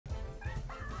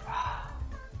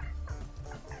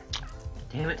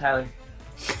Damn it, Tyler.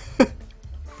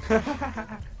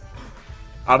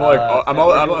 I'm like, I'm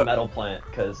all, metal plant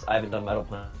because I haven't done metal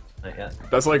plant yet.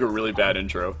 That's like a really bad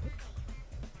intro.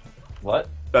 What?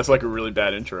 That's like a really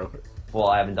bad intro. Well,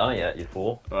 I haven't done it yet, you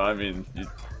fool. Well, I mean,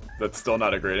 that's still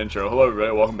not a great intro. Hello,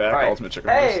 everybody. Welcome back. Right. Ultimate Chicken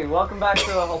Horse. Hey, welcome back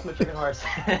to Ultimate Chicken Horse.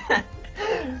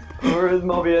 We're with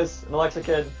Mobius, and Alexa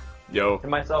Kid, Yo.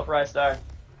 and myself, Rystar.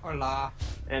 Hola.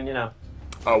 And you know.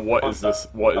 What is this?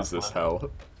 What is this hell?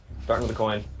 Starting with the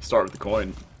coin. Start with the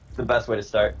coin. The best way to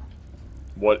start.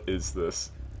 What is this?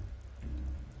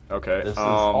 Okay. This is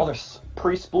all they're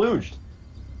pre-splooged.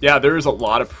 Yeah, there is a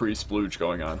lot of pre-splooge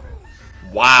going on.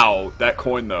 Wow, that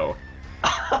coin though.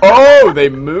 Oh, they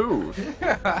move.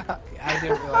 I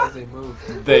didn't realize they moved.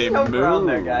 They There's no move. crown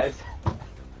there, guys.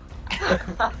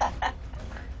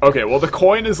 Okay, well the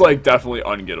coin is like definitely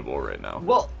ungettable right now.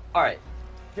 Well, all right.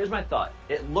 Here's my thought.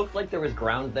 It looked like there was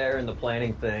ground there in the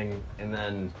planning thing, and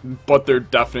then... But there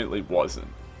definitely wasn't.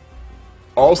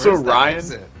 Also, Where's the Ryan,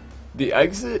 exit? the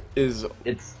exit is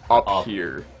It's up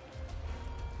here.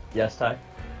 Yes, Ty?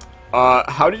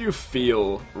 How do you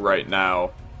feel right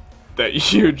now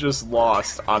that you just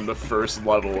lost on the first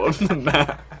level of the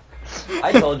map?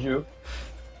 I told you.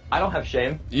 I don't have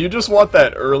shame. You just want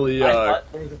that early, I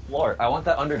thought there was a floor. I want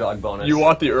that underdog bonus. You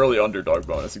want the early underdog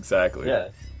bonus, exactly. Yeah.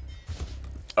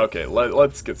 Okay,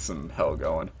 let's get some hell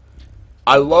going.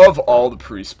 I love all the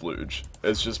pre-splooge.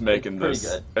 It's just making pretty this.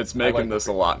 good. It's making like this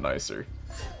a lot nicer.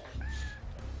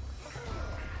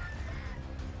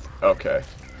 Okay.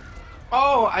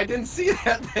 Oh, I didn't see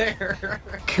that there.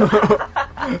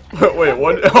 Wait,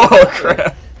 what? Oh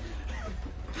crap!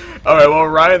 All right, well,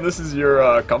 Ryan, this is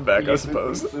your comeback, I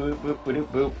suppose. Boop, boop, boop,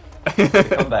 boop,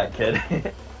 boop. Come back,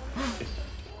 kid.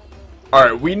 All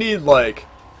right, we need like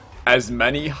as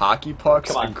many hockey pucks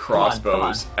Come on, and come on,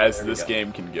 crossbows come on. as There we this go.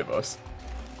 game can give us.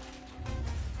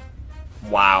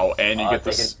 Wow, and you get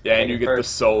the take it the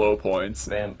first. solo points.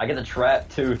 Bam. I get the trap,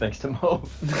 too, thanks to Mo.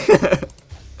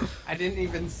 I didn't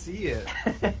even see it.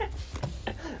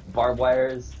 Barbed wire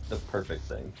is the perfect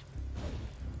thing.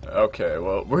 Okay,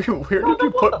 well, where No, did you don't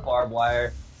want put? the barbed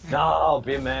wire. No,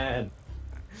 be a man.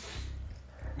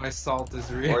 My salt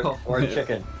is real. Or a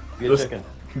chicken. Be a Listen,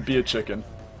 chicken. Be a chicken.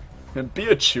 And be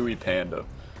a chewy panda.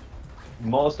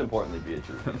 Most importantly, be a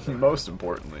chicken. Most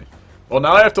importantly. Well,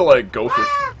 now I have to like go for.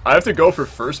 I have to go for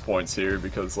first points here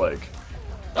because like.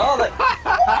 Oh, like...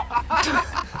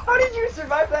 How did you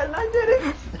survive that and I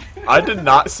didn't? I did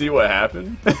not see what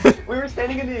happened. We were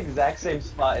standing in the exact same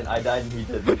spot and I died and he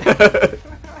didn't.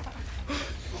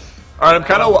 All right, I'm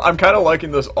kind of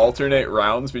liking this alternate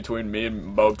rounds between me and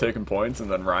Mob taking points and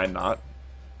then Ryan not.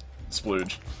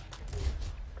 Splooge.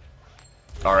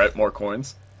 All right, more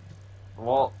coins.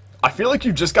 Well, I feel like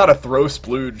you just gotta throw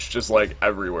splooge just like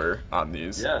everywhere on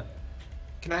these. yeah.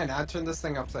 Can I not turn this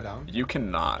thing upside down? You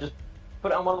cannot. Just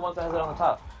put it on one of the ones that has it on the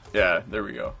top. Yeah, there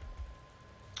we go.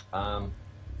 Um,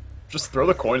 Just throw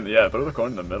the coin in the throw the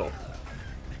coin in the middle.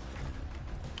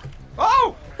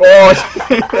 Oh!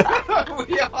 Oh!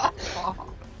 We all.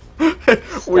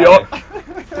 we all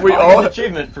we all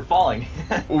achievement for falling.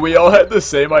 we all had the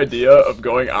same idea of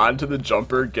going onto the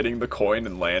jumper, getting the coin,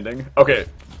 and landing. Okay,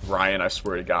 Ryan, I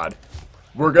swear to God,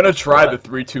 we're gonna try the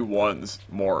 3-2-1s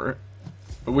more.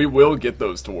 We will get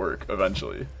those to work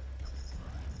eventually.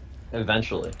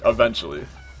 Eventually. Eventually.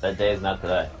 That day is not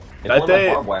today. If That only my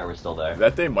day- barbed wire was still there.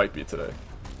 That day might be today.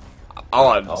 Oh,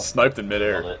 I Oh. sniped in Nailed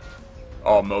midair. it.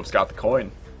 Oh, Mope's got the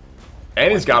coin.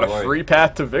 And he's got a Glory. free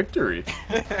path to victory.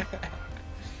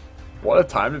 What a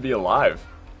time to be alive.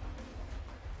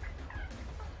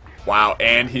 Wow,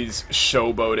 and he's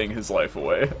showboating his life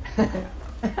away.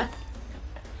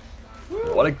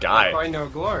 What a guy. I know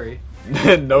glory.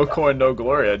 No coin, no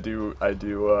glory. I do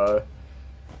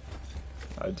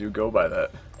go by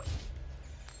that.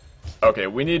 Okay,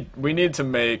 we need to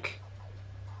make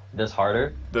This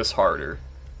harder? this harder.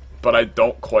 But I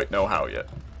don't quite know how yet.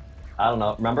 I don't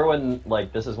know. Remember when,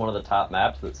 like, this is one of the top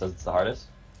maps that says it's the hardest?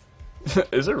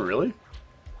 Is it really?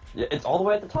 Yeah, it's all the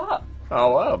way at the top.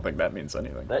 Oh, well, I don't think that means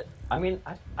anything. That I mean,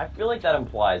 I feel like that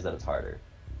implies that it's harder.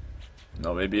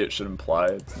 No, maybe it should imply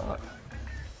it's not.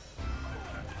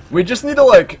 We just need to,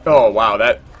 like... Oh, wow,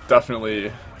 that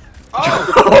definitely...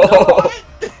 Oh!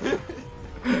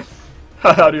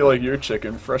 How do you like your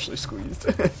chicken? Freshly squeezed.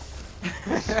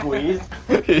 Squeeze?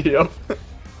 Yep.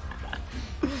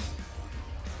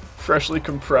 Freshly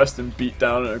compressed and beat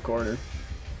down in a corner.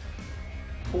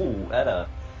 Ooh, that a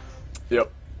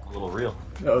Yep. little real.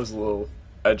 That was a little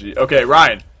edgy. Okay,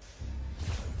 Ryan.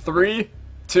 3,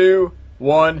 2,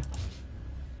 1.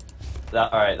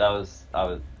 Alright, that was...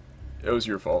 It was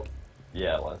your fault.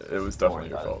 Yeah, it was. It was Don't definitely worry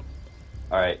your about fault.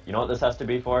 Alright, you know what this has to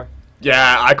be for?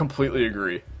 Yeah, I completely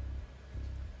agree.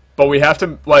 But we have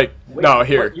to, like, Wait, no,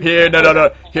 here, what, you here, can't no,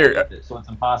 put here, it, so it's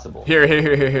impossible.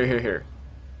 here.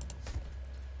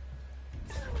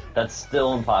 That's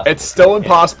still impossible. It's still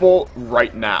impossible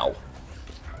right now.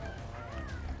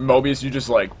 Mobius, you just,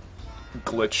 like,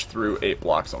 glitched through 8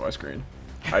 blocks on my screen.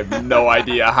 I have no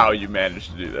idea how you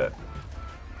managed to do that.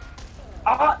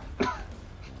 Ah!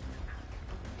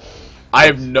 I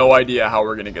have no idea how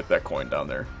we're gonna get that coin down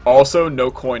there. Also,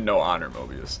 no coin, no honor,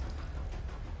 Mobius.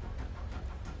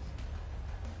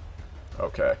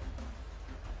 Okay.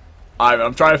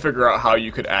 I'm trying to figure out how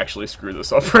you could actually screw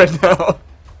this up right now.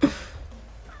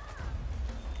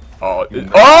 Oh,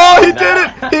 he did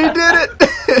it! He did it!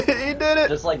 He did it!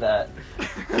 Just like that.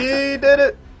 He did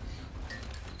it!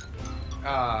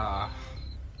 No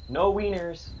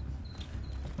wieners.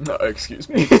 No, excuse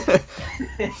me.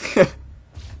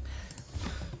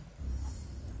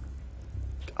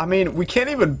 I mean, we can't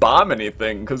even bomb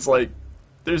anything, because, like,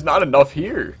 there's not enough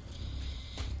here.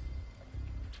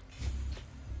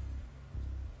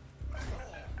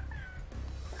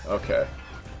 Okay.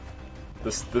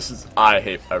 This is... I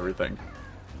hate everything.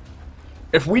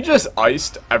 If we just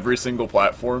iced every single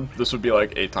platform, this would be,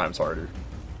 like, 8 times harder.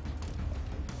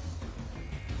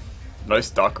 Nice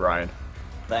duck, Ryan.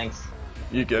 Thanks.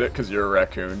 You get it, because you're a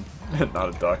raccoon, and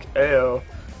not a duck. Ayo.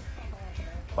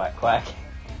 Quack, quack.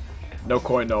 No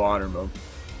coin, no honor mode.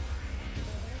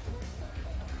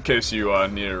 In case you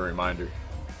need a reminder.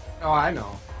 Oh, I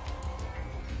know.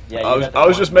 Yeah, I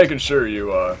was just making sure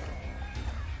you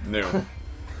knew.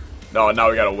 No,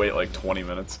 now we gotta wait like 20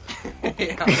 minutes.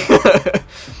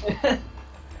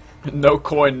 No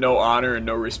coin, no honor, and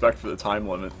no respect for the time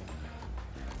limit.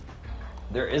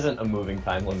 There isn't a moving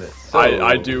time limit. So...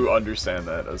 I do understand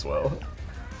that as well.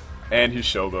 And he's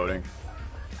showboating.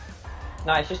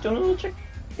 Nah, he's just doing a little chicken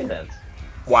dance.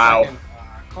 Wow. Second,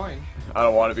 coin. I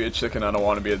don't want to be a chicken, I don't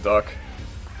want to be a duck.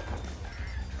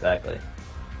 Exactly.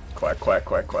 Quack, quack,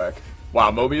 quack, quack.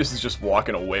 Wow, Mobius is just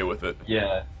walking away with it.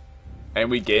 Yeah. And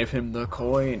we gave him the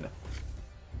coin.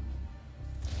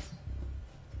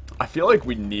 I feel like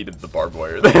we needed the barbed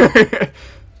wire there.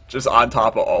 Just on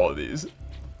top of all of these.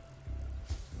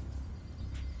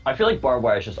 I feel like barbed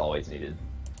wire is just always needed.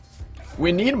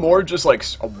 We need more just like,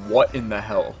 what in the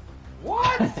hell?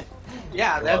 What?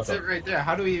 Yeah, You're that's welcome. it right there.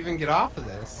 How do we even get off of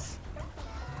this?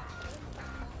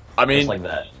 I mean, Just like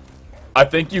that. I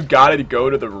think you gotta go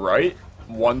to the right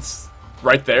once,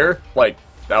 right there. Like,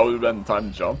 that would have been the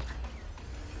time to jump.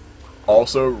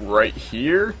 Also, right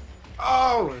here.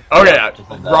 Oh! Okay, just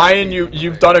like that. Ryan,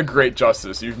 you've done a great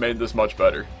justice. You've made this much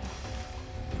better.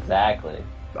 Exactly.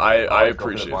 I Always go for the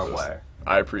appreciate barbed this. wire.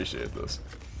 I appreciate this.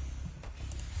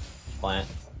 Plant.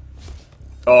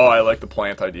 Oh, I like the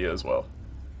plant idea as well.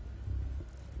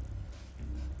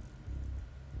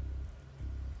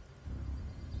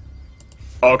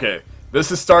 Okay,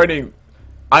 this is starting...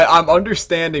 I'm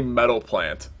understanding metal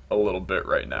plant a little bit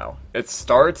right now. It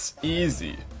starts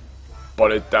easy,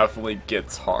 but it definitely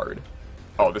gets hard.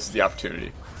 Oh, this is the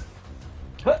opportunity.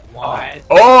 What?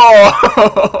 Oh!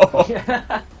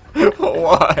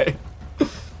 Why?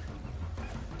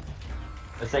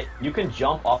 Let's say you can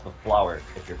jump off the flower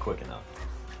if you're quick enough.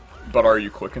 But are you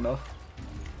quick enough?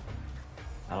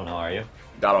 I don't know, are you?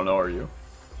 I don't know, are you?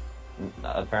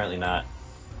 Apparently not.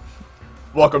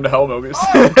 Welcome to hell, Mobius.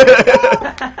 Oh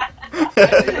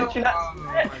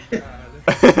my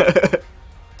god.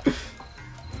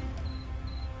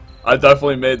 I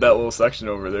definitely made that little section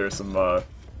over there some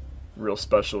real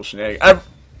special shenanigans.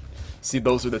 See,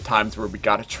 those are the times where we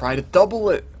gotta try to double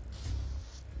it.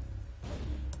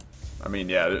 I mean,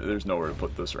 yeah, there's nowhere to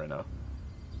put this right now.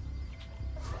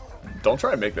 Don't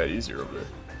try to make that easier over there.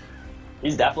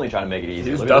 He's definitely trying to make it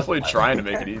easy. He's Look at definitely this. trying to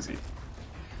make it easy.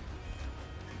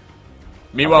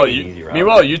 Meanwhile, taking the easy route.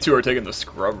 meanwhile, you two are taking the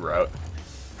scrub route.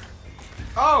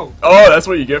 Oh! Oh, that's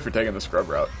what you get for taking the scrub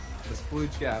route. The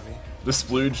splooge got me. The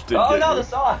splooge did Oh get no, you. the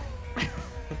saw!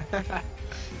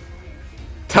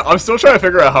 I'm still trying to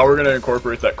figure out how we're gonna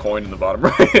incorporate that coin in the bottom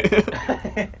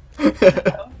right.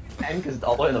 And because it's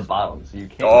all the way in the bottom, so you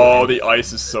can't. Oh, the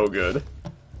ice is so good.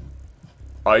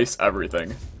 Ice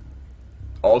everything.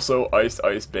 Also,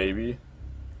 ice, baby.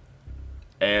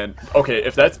 And, okay,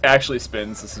 if that actually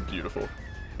spins, this is beautiful.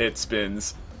 It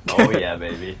spins. Oh yeah,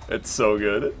 baby. It's so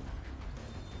good.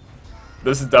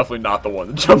 This is definitely not the one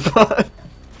to jump on.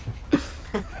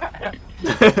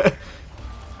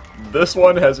 This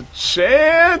one has a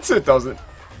chance. It doesn't.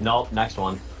 Nope, next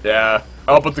one. Yeah.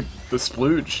 Oh, but the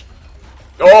splooge.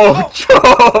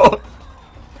 Oh!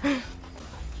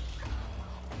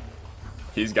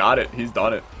 He's got it. He's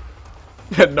done it.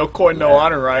 No coin, no Yeah,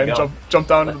 honor, Ryan. there you go. Jump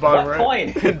down to the bottom What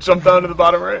right. coin? Jump down to the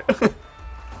bottom right.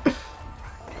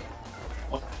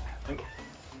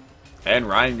 And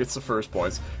Ryan gets the first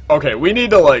points. Okay, we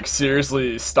need to, like,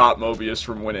 seriously stop Mobius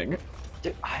from winning.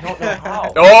 Dude, I don't know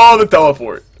how. Oh, the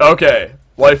teleport. Okay,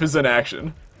 life is in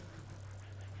action.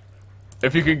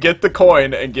 If you can get the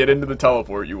coin and get into the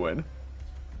teleport, you win.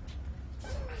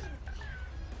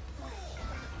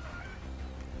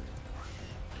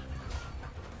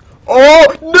 Oh,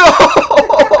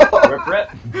 no! Rip, rip.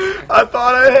 I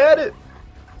thought I had it.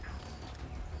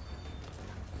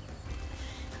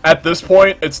 At this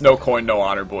point, it's no coin, no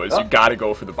honor, boys. You gotta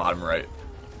go for the bottom right.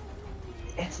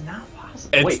 It's not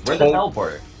possible. It's Wait, where's the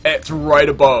teleporter? It's right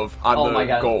above on Oh the my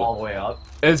god, goal. all the way up.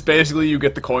 It's basically you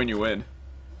get the coin, you win.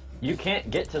 You can't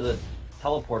get to the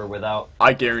teleporter without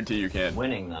I guarantee you can.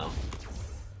 winning, though.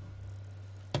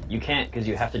 You can't, because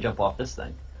you have to jump off this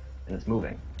thing. And it's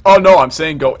moving. Oh no, I'm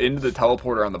saying go into the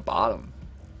teleporter on the bottom.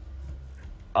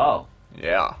 Oh,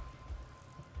 Yeah.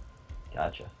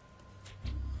 gotcha.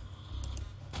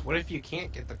 What if you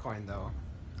can't get the coin though?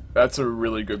 That's a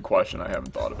really good question I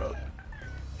haven't thought about.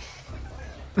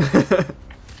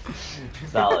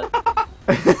 Solid.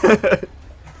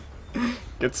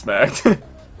 Get smacked.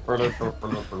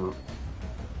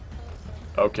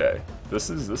 Okay. This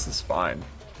is fine.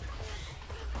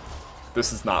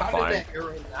 This is not How fine. did that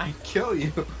arrow not kill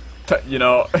you? You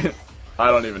know,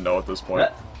 I don't even know at this point.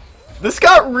 This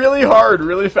got really hard,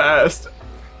 really fast.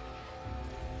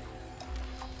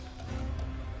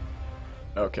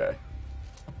 Okay.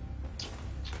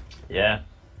 Yeah.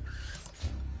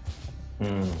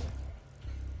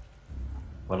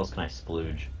 What else can I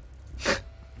splooge?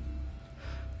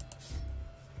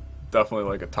 Definitely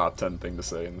like a top 10 thing to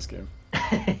say in this game.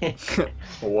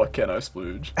 Well, what can I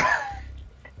splooge?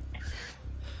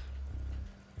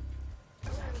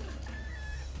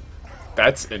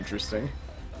 That's interesting.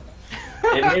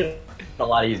 It made it a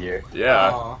lot easier.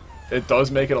 Yeah, Oh. it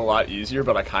does make it a lot easier,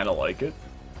 but I kind of like it.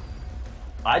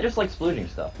 I just like splooging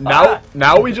stuff.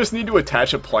 Now we just need to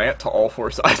attach a plant to all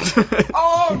four sides of it.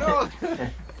 Oh no!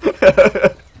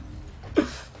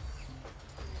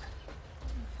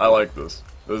 I like this.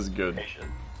 This is good. Patient.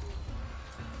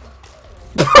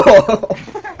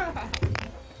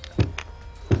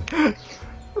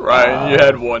 Ryan, you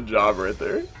had one job right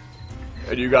there,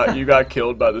 and you got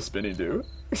killed by the spinny do.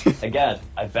 Again,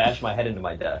 I bashed my head into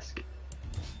my desk.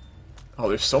 Oh,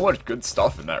 there's so much good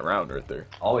stuff in that round right there.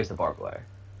 Always the barbed wire.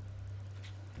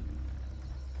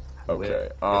 Okay.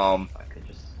 If I could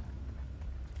just.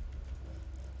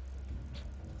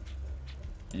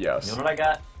 Yes. You know what I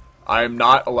got? I am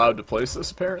not allowed to place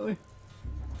this apparently.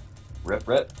 Rip,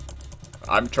 rip.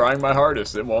 I'm trying my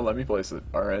hardest. It won't let me place it.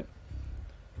 All right.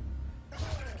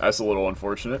 That's a little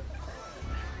unfortunate.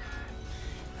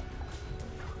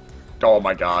 Oh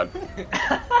my god.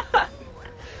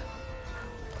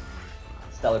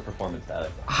 Stellar performance out of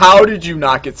it. How did you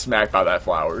not get smacked by that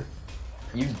flower?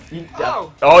 You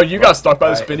Oh! Oh, you got stuck by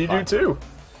the Alright, spinny fine. dude too.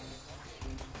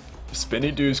 Spinny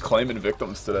dude's claiming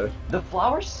victims today. The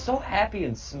flower's so happy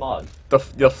and smug. The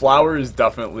flower is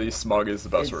definitely smug is the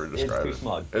best It's- word to describe it's it. too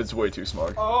smug. It's way too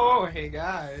smug. Oh, hey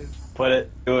guys. Put it.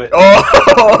 Do it.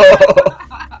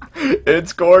 Oh!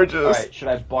 It's gorgeous. Alright, should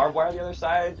I barbed wire the other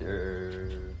side, or...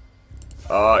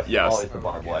 Yes. Always the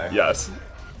barbed wire. Yes.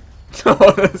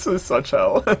 Oh, this is such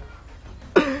hell.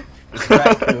 This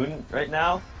raccoon right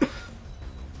now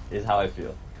is how I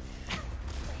feel.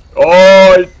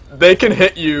 Oh, they can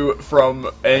hit you from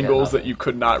angles that you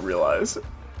could not realize.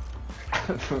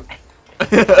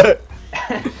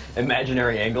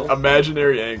 Imaginary angles.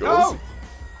 Imaginary angles. No!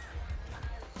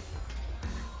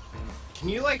 Can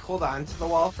you like hold on to the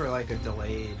wall for like a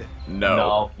delayed? No.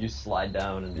 No, you slide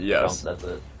down and Yes. jump,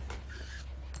 that's it.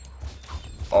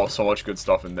 Oh, so much good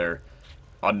stuff in there.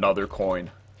 Another coin.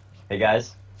 Hey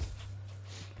guys,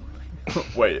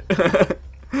 Wait.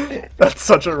 That's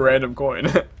such a random coin.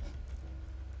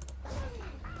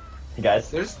 hey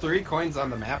guys. There's 3 coins on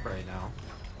the map right now.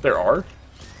 There are?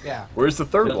 Yeah. Where's the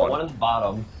third There's one? one at the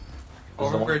bottom.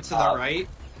 There's the one Over at to the the top. right,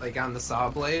 like on the saw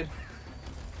blade.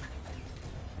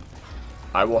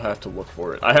 I will have to look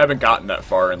for it. I haven't gotten that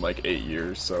far in like 8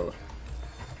 years, so...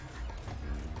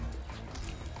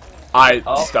 I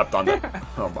Oh. stepped on that.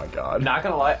 Oh my god. Not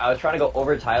gonna lie, I was trying to go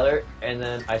over Tyler, and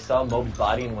then I saw Moby's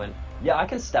body and went, yeah, I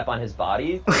can step on his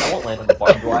body. I won't land on the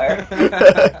barbed wire.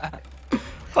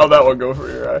 How'd that one go for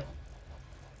you, Ryan?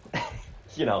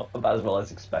 You know, about as well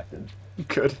as expected.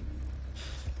 Good.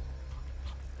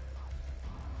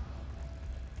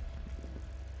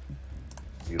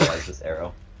 Utilize this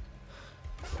arrow.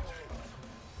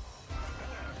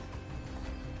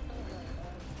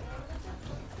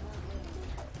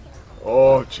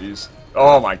 Oh, jeez.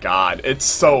 Oh my god. It's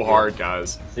so hard,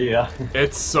 guys. See ya.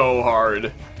 It's so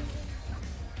hard.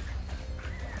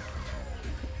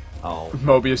 Oh.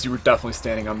 Mobius, you were definitely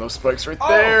standing on those spikes right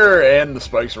there, and the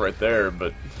spikes right there,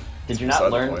 but... Did you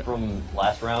not learn from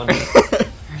last round?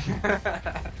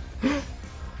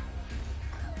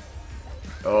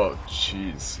 Oh,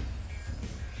 jeez.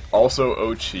 Also,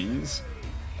 oh, cheese?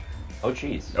 Oh,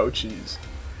 cheese. Oh, cheese.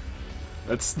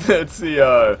 That's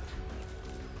the,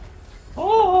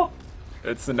 Oh!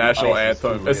 It's the national Ice is too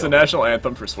anthem. It's the real. national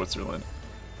anthem for Switzerland.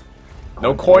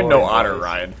 No coin, no honor,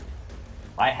 Ryan.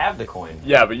 I have the coin.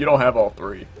 Yeah, but you don't have all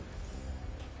three.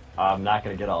 I'm not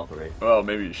gonna get all three. Well,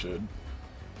 maybe you should.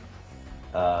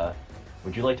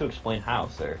 Would you like to explain how,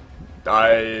 sir?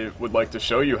 I would like to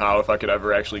show you how if I could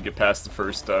ever actually get past the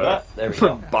first there we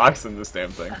go. box in this damn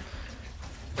thing.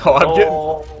 Oh, I'm getting...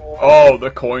 Oh, Oh, the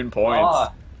coin points.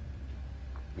 ah.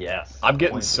 Yes. I'm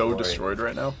getting Points so of glory. destroyed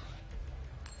right now.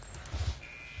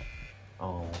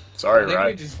 I Sorry, Oh, think we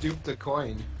Ryan. just duped the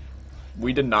coin.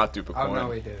 We did not dupe a Oh coin. no,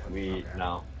 we didn't.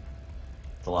 no.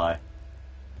 It's a lie.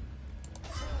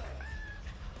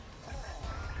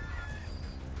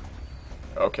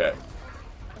 Okay.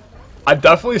 I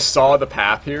definitely saw the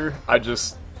path here. I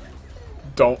just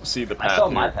don't see the path I saw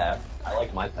here. my path. I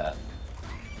like my path.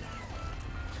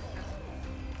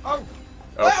 Oh.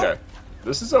 Okay.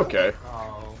 This is okay.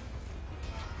 Oh.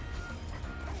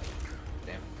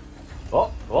 Damn.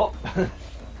 Oh, oh.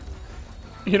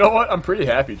 You know what? I'm pretty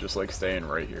happy just like staying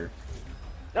right here.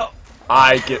 No.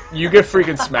 You get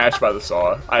freaking smashed by the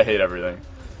saw. I hate everything.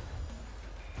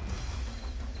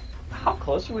 How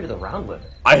close are we to the round limit?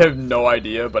 I have no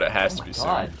idea, but it has to be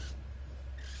God. soon.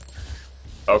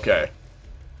 Okay.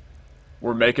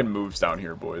 We're making moves down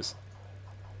here, boys.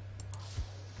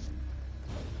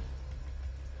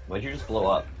 Why'd you just blow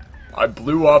up? I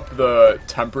blew up the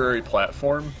temporary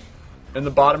platform in the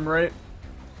bottom right,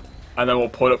 and then we'll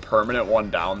put a permanent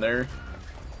one down there.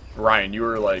 Ryan, you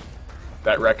were like,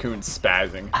 that raccoon's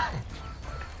spazzing.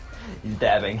 He's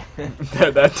dabbing.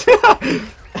 The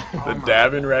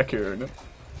dabbing raccoon.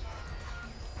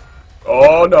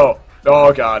 Oh no!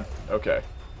 Oh god. Okay.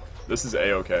 This is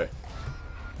A-okay.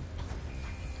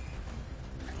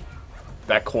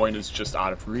 That coin is just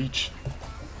out of reach.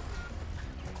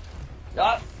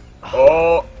 Ah,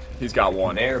 Oh! He's got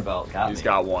one. conveyor belt got He's me.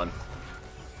 got one.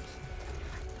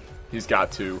 He's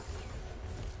got two.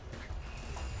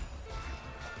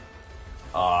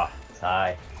 Ah,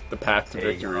 tie. The path to There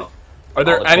you victory. go. Are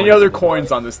there All the any coins other in the coins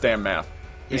board. on this damn map?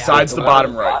 Yeah, Besides the one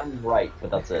bottom on right. Bottom right, but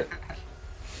that's it.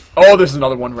 Oh, there's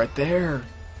another one right there.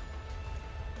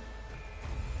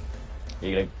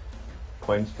 You get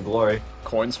coins for glory.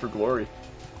 Coins for glory.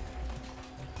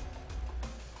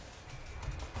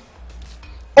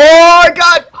 Oh, I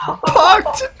got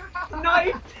pucked!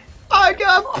 Nice. I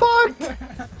got pucked!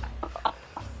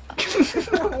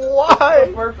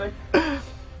 Why? Perfect.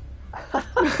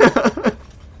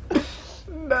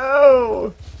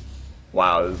 No!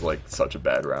 Wow, this is like such a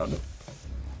bad round.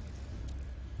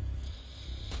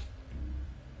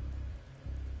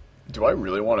 Do I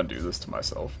really want to do this to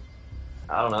myself?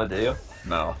 I don't know, do you?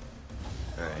 No.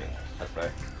 Alright, that's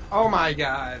fair. Oh my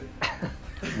god.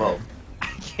 Mo, I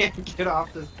can't get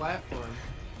off this platform.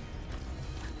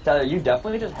 Tyler, you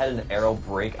definitely just had an arrow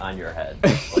break on your head.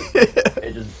 Like,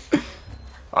 it just...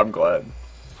 I'm glad.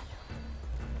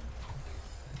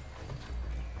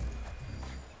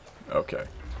 Okay.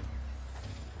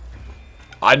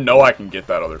 I know I can get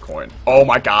that other coin. Oh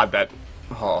my god, that...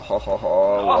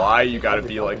 why you gotta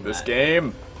be like this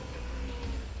game?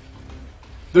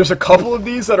 There's a couple of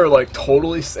these that are like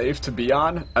totally safe to be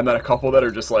on, and then a couple that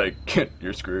are just like,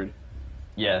 you're screwed.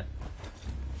 Yeah.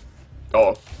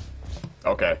 Oh.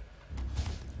 Okay.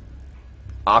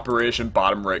 Operation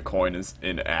bottom right coin is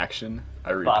in action.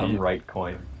 I repeat. Bottom right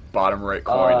coin. Bottom right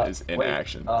coin is in wait,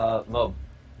 action. Mo.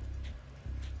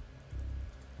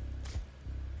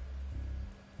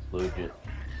 Splooge it.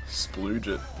 Splooge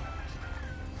it.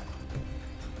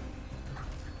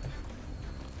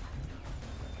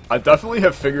 I definitely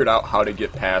have figured out how to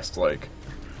get past, like...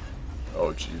 Oh,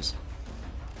 jeez.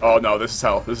 Oh, no, this is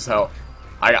hell. This is hell.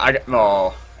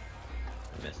 Oh.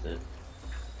 Missed it.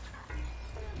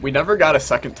 We never got a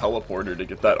second teleporter to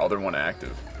get that other one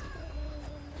active.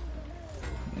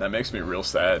 And that makes me real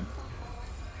sad.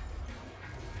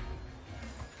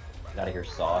 Gotta hear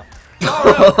saw.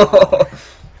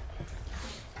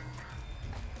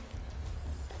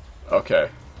 Okay.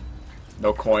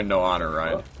 No coin, no honor,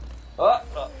 Ryan. I'll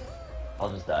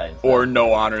just die. Instead. Or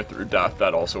no honor through death,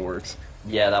 that also works.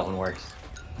 Yeah, that one works.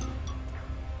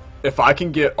 If I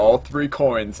can get all 3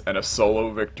 coins and a solo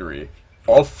victory,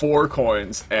 All 4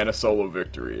 coins and a solo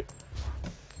victory.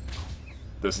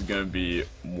 This is gonna be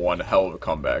one hell of a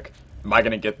comeback. Am I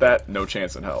gonna get that? No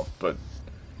chance in hell, but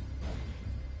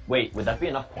Wait, would that be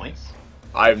enough points?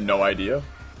 I have no idea.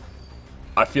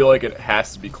 I feel like it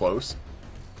has to be close.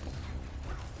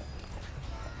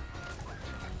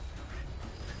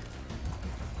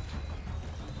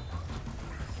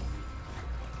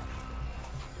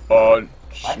 Oh,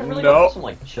 I can really no. go for some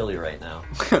like chili right now.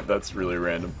 That's really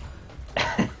random.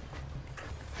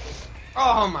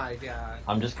 Oh my god.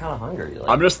 I'm just kind of hungry. Like,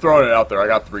 I'm just throwing it out there. I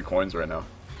got 3 coins right now.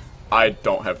 I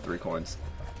don't have 3 coins.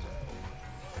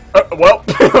 Well,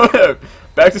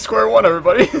 back to square one,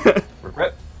 everybody.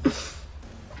 Rip.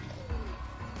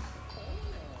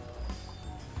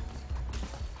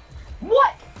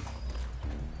 What?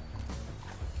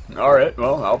 Alright,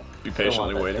 well, I'll be Don't want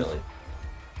patiently that waiting. chili.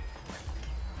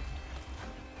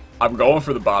 I'm going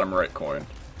for the bottom right coin.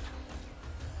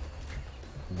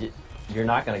 You're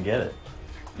not gonna get it.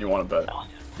 You want to bet?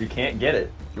 You can't get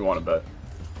it. You want to bet?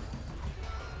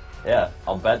 Yeah,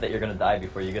 I'll bet that you're gonna die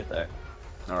before you get there.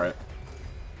 Alright.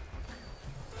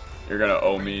 You're gonna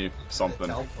owe me something.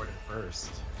 Teleported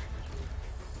first.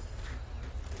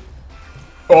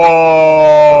 Oh!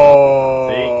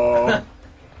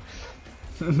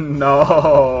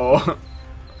 No!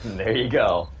 There you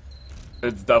go.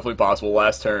 It's definitely possible.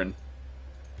 Last turn.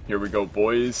 Here we go,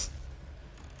 boys.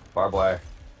 Barbed wire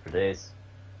for days.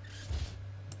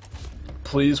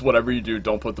 Please, whatever you do,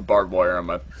 don't put the barbed wire on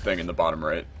my thing in the bottom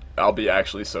right. I'll be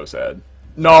actually so sad.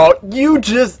 No, you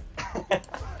just...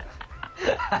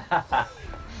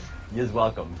 You're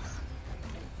welcome.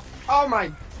 Oh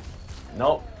my.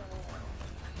 Nope.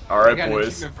 I Alright, got an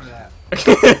boys. achievement for that.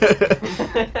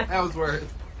 That was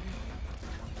worth.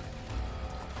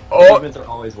 Oh! Achievements are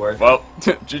always worth it. Well,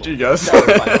 GG, guys. That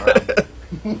was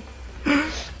final round.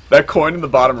 That coin in the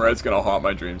bottom right's gonna haunt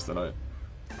my dreams tonight.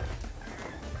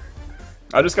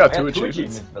 I just got I 2 got 2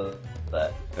 achievements. for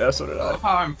that. Yeah, so did I I. love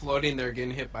how I'm floating there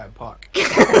getting hit by a puck.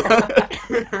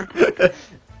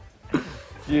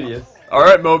 Beauteous.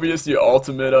 Alright, Mobius, the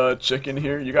ultimate chicken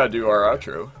here. You gotta do our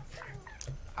outro.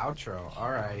 Outro,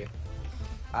 alright.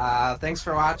 Thanks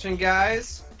for watching,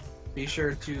 guys. Be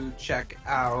sure to check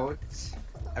out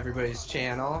everybody's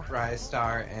channel, Rise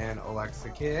Star and Alexa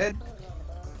Kid.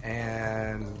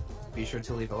 And be sure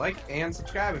to leave a like and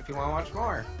subscribe if you want to watch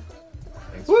more.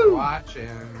 Thanks for Woo! watching.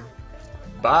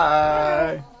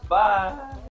 Bye! Bye.